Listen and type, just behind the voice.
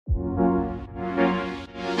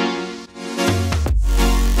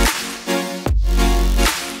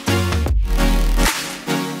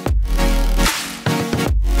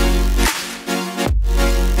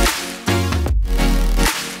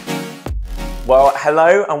Well,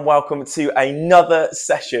 hello and welcome to another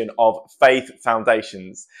session of Faith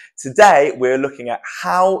Foundations. Today we're looking at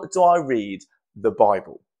how do I read the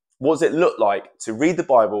Bible? What does it look like to read the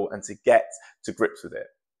Bible and to get to grips with it?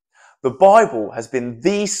 The Bible has been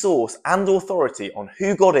the source and authority on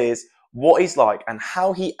who God is, what He's like, and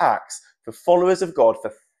how He acts for followers of God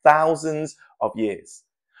for thousands of years.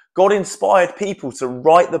 God inspired people to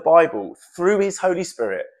write the Bible through His Holy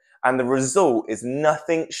Spirit, and the result is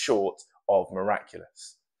nothing short of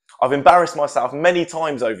miraculous. I've embarrassed myself many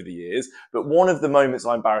times over the years, but one of the moments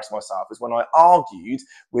I embarrassed myself is when I argued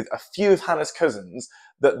with a few of Hannah's cousins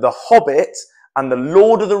that The Hobbit and The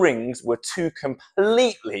Lord of the Rings were two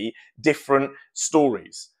completely different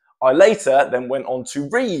stories. I later then went on to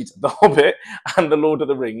read The Hobbit and The Lord of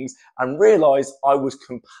the Rings and realised I was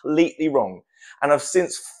completely wrong. And I've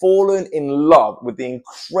since fallen in love with the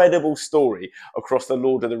incredible story across the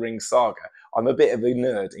Lord of the Rings saga. I'm a bit of a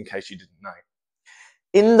nerd, in case you didn't know.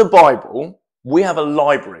 In the Bible, we have a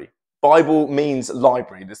library. Bible means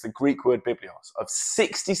library. That's the Greek word biblios, of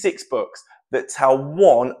 66 books that tell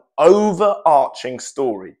one overarching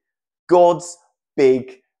story, God's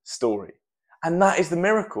big story. And that is the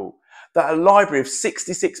miracle, that a library of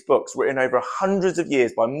 66 books written over hundreds of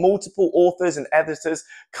years by multiple authors and editors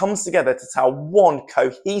comes together to tell one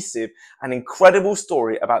cohesive and incredible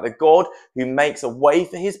story about the God who makes a way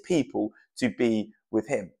for His people to be with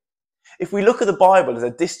Him. If we look at the Bible as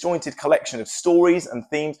a disjointed collection of stories and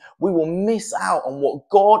themes, we will miss out on what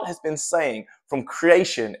God has been saying from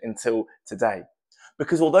creation until today.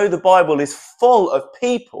 Because although the Bible is full of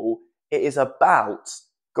people, it is about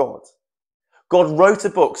God. God wrote a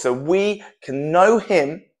book so we can know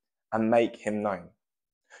Him and make Him known.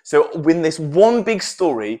 So in this one big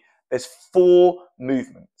story, there's 4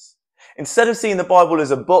 movements. Instead of seeing the Bible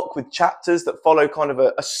as a book with chapters that follow kind of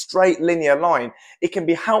a straight linear line, it can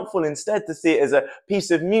be helpful instead to see it as a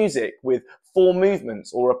piece of music with 4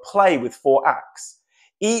 movements or a play with 4 acts.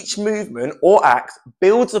 Each movement or act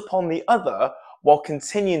builds upon the other while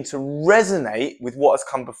continuing to resonate with what has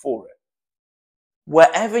come before it.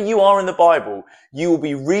 Wherever you are in the Bible, you will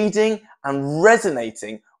be reading and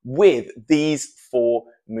resonating with these 4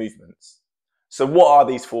 movements. So what are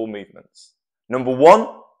these 4 movements? Number 1,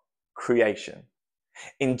 creation.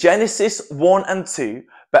 In Genesis 1 and 2,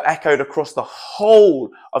 but echoed across the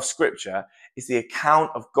whole of Scripture, is the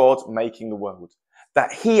account of God making the world.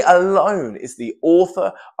 That He alone is the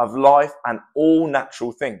author of life and all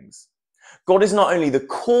natural things. God is not only the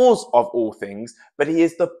cause of all things, but He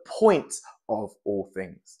is the point of all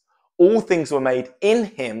things. All things were made in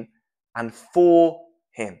Him and for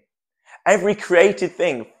Him. Every created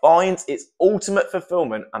thing finds its ultimate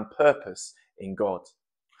fulfillment and purpose in God.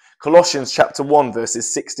 Colossians chapter 1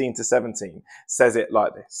 verses 16 to 17 says it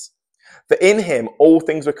like this. For in Him all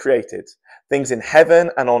things were created, things in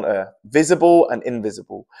heaven and on earth, visible and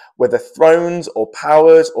invisible, whether thrones or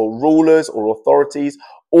powers or rulers or authorities,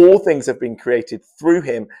 all things have been created through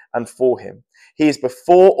Him and for Him. He is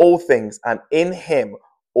before all things, and in Him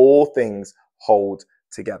all things hold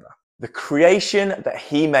together. The creation that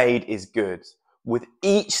He made is good. With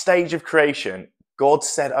each stage of creation, God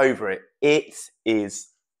said over it, it is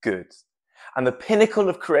good. And the pinnacle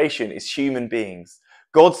of creation is human beings.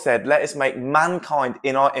 God said, let us make mankind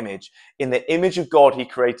in our image. In the image of God, He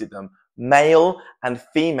created them. Male and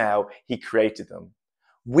female, He created them.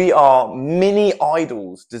 We are mini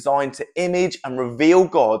idols designed to image and reveal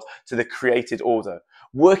God to the created order,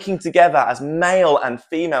 working together as male and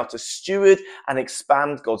female to steward and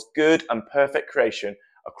expand God's good and perfect creation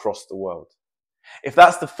across the world. If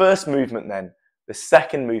that's the first movement, then the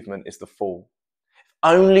second movement is the fall.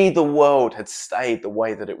 Only the world had stayed the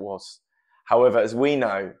way that it was. However, as we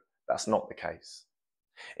know, that's not the case.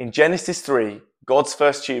 In Genesis 3, God's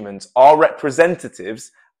first humans, our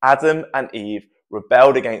representatives, Adam and Eve,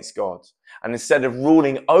 rebelled against God. And instead of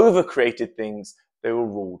ruling over created things, they were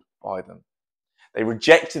ruled by them. They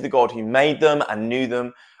rejected the God who made them and knew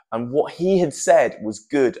them, and what He had said was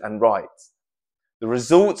good and right. The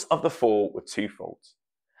results of the fall were twofold.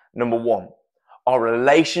 Number 1, our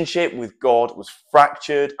relationship with God was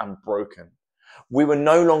fractured and broken. We were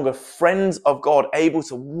no longer friends of God, able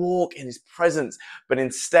to walk in His presence, but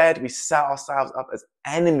instead we set ourselves up as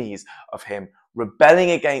enemies of Him,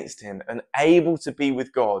 rebelling against Him, and able to be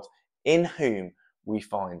with God, in whom we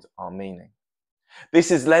find our meaning. This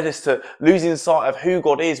has led us to losing sight of who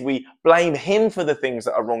God is. We blame Him for the things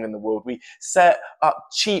that are wrong in the world. We set up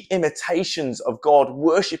cheap imitations of God,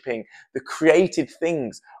 worshipping the created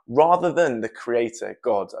things rather than the Creator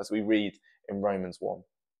God, as we read in Romans 1.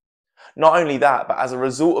 Not only that, but as a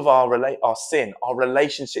result of our sin, our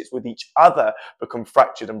relationships with each other become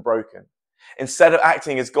fractured and broken. Instead of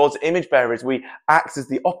acting as God's image bearers, we act as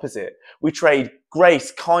the opposite. We trade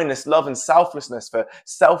grace, kindness, love, and selflessness for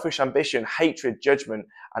selfish ambition, hatred, judgment,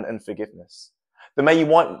 and unforgiveness. The way you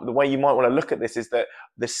might want to look at this is that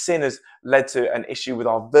the sin has led to an issue with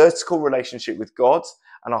our vertical relationship with God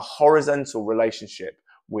and our horizontal relationship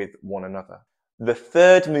with one another. The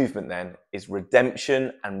third movement then is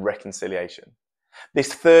redemption and reconciliation.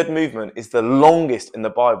 This third movement is the longest in the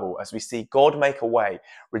Bible as we see God make a way,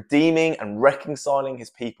 redeeming and reconciling his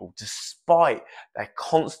people despite their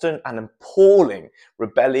constant and appalling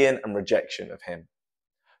rebellion and rejection of him.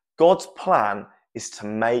 God's plan is to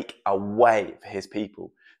make a way for his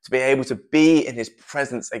people, to be able to be in his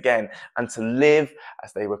presence again and to live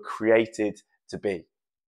as they were created to be.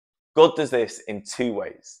 God does this in two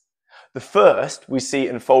ways. The first we see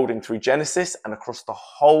unfolding through Genesis and across the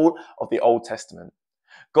whole of the Old Testament.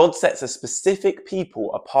 God sets a specific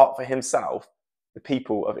people apart for himself, the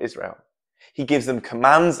people of Israel. He gives them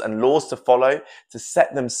commands and laws to follow, to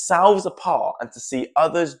set themselves apart and to see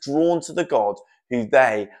others drawn to the God who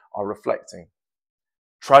they are reflecting.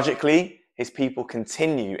 Tragically, his people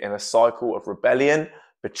continue in a cycle of rebellion,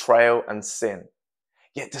 betrayal, and sin.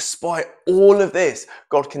 Yet despite all of this,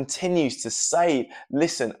 God continues to save,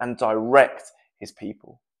 listen, and direct his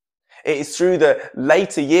people. It is through the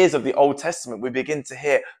later years of the Old Testament we begin to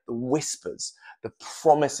hear the whispers, the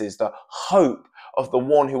promises, the hope of the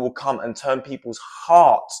one who will come and turn people's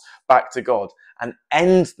hearts back to God and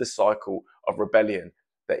end the cycle of rebellion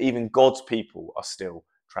that even God's people are still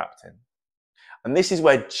trapped in. And this is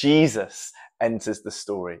where Jesus enters the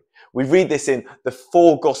story. We read this in the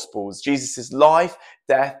four Gospels. Jesus' life,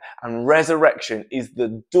 death, and resurrection is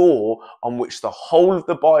the door on which the whole of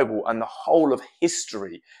the Bible and the whole of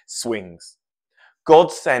history swings.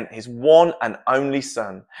 God sent his one and only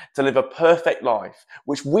Son to live a perfect life,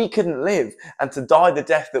 which we couldn't live, and to die the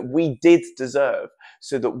death that we did deserve,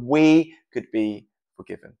 so that we could be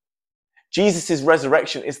forgiven. Jesus'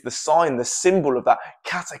 resurrection is the sign, the symbol of that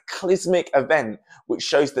cataclysmic event which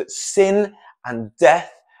shows that sin and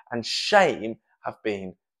death and shame have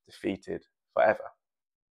been defeated forever.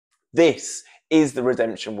 This is the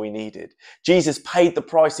redemption we needed. Jesus paid the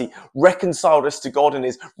price. He reconciled us to God and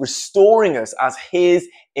is restoring us as his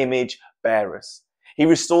image bearers. He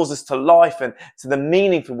restores us to life and to the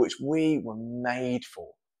meaning for which we were made for.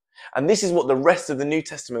 And this is what the rest of the New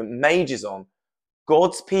Testament majors on.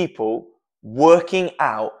 God's people working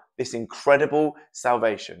out this incredible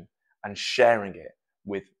salvation and sharing it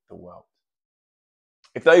with the world.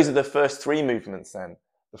 If those are the first three movements, then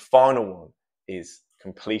the final one is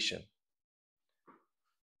completion.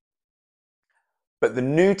 But the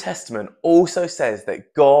New Testament also says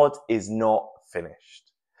that God is not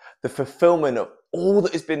finished. The fulfillment of all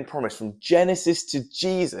that has been promised from Genesis to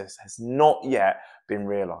Jesus has not yet been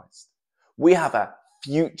realized. We have a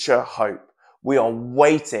future hope. We are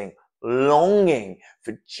waiting, longing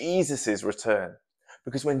for Jesus' return.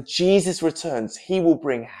 Because when Jesus returns, he will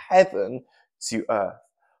bring heaven to earth,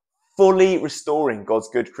 fully restoring God's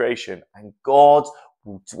good creation, and God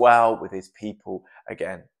will dwell with his people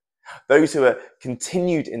again. Those who are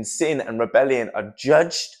continued in sin and rebellion are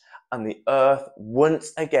judged, and the earth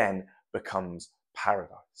once again becomes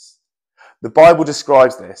paradise. The Bible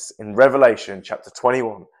describes this in Revelation chapter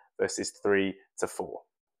 21, verses 3 to 4,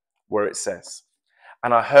 where it says,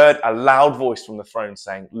 "And I heard a loud voice from the throne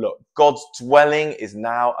saying, 'Look, God's dwelling is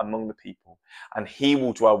now among the people, and he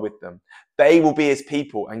will dwell with them. They will be his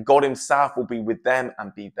people, and God himself will be with them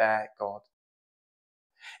and be their God.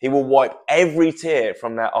 He will wipe every tear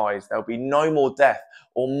from their eyes. There will be no more death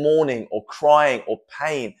or mourning or crying or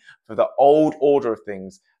pain, for the old order of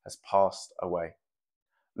things has passed away.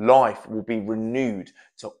 Life will be renewed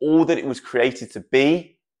to all that it was created to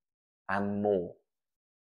be and more.'"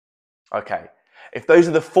 Okay, if those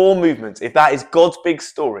are the four movements, if that is God's big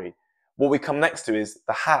story, what we come next to is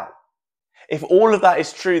the how. If all of that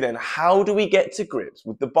is true, then how do we get to grips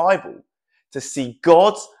with the Bible to see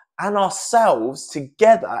God and ourselves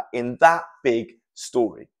together in that big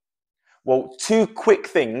story? Well, two quick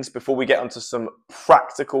things before we get onto some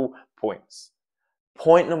practical points.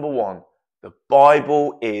 Point number one, the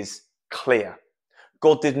Bible is clear.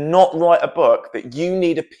 God did not write a book that you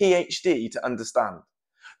need a PhD to understand.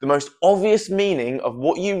 The most obvious meaning of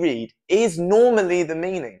what you read is normally the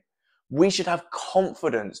meaning. We should have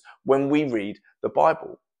confidence when we read the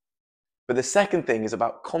Bible. But the second thing is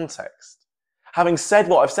about context. Having said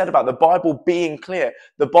what I've said about the Bible being clear,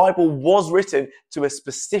 the Bible was written to a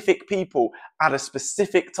specific people at a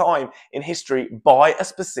specific time in history by a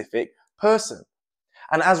specific person.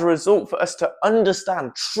 And as a result, for us to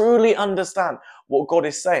understand, truly understand what God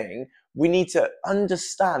is saying, we need to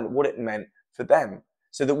understand what it meant for them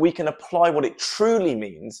so that we can apply what it truly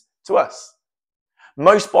means to us.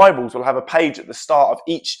 Most Bibles will have a page at the start of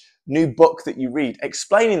each new book that you read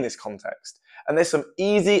explaining this context. And there's some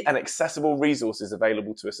easy and accessible resources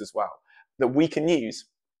available to us as well that we can use.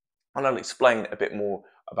 And I'll explain a bit more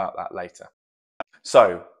about that later.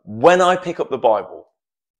 So when I pick up the Bible,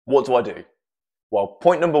 what do? Well,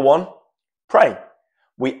 point number one, pray.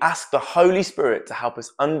 We ask the Holy Spirit to help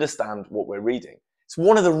us understand what we're reading. It's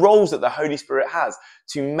one of the roles that the Holy Spirit has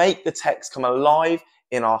to make the text come alive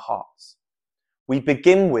in our hearts. We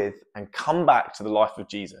begin with and come back to the life of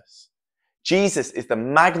Jesus. Jesus is the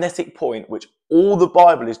magnetic point which all the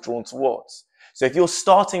Bible is drawn towards. So if you're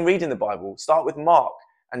starting reading the Bible, start with Mark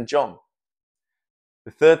and John.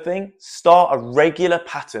 The third thing, start a regular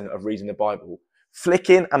pattern of reading the Bible.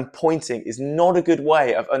 Flicking and pointing is not a good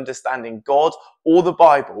way of understanding God or the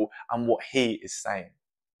Bible and what He is saying.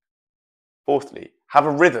 Fourthly, have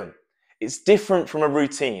a rhythm. It's different from a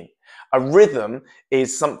routine. A rhythm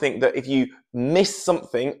is something that if you miss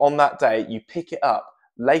something on that day, you pick it up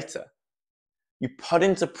later. You put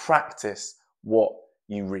into practice what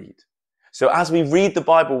you read. So as we read the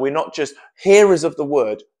Bible, we're not just hearers of the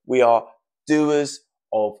word, we are doers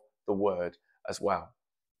of the word as well.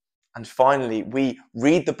 And finally, we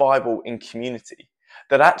read the Bible in community.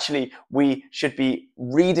 That actually we should be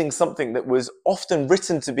reading something that was often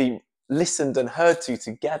written to be listened and heard to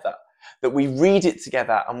together. That we read it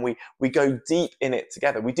together and we go deep in it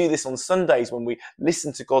together. We do this on Sundays when we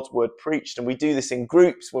listen to God's word preached, and we do this in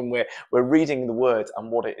groups when we're reading the word and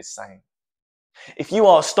what it is saying. If you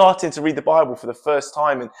are starting to read the Bible for the first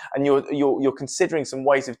time and you're considering some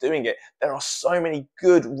ways of doing it, there are so many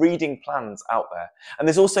good reading plans out there. And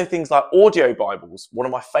there's also things like audio Bibles. One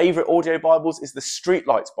of my favorite audio Bibles is the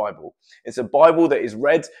Streetlights Bible. It's a Bible that is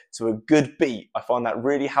read to a good beat. I find that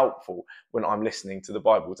really helpful when I'm listening to the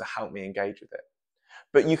Bible to help me engage with it.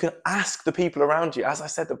 But you can ask the people around you. As I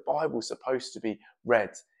said, the Bible's supposed to be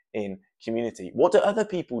read in community. What do other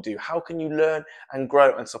people do? How can you learn and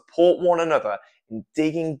grow and support one another in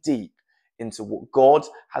digging deep into what God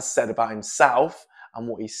has said about Himself and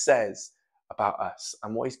what He says about us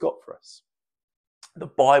and what He's got for us? The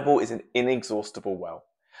Bible is an inexhaustible well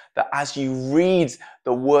that as you read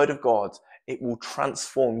the Word of God, it will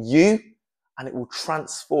transform you and it will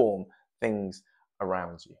transform things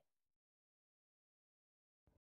around you.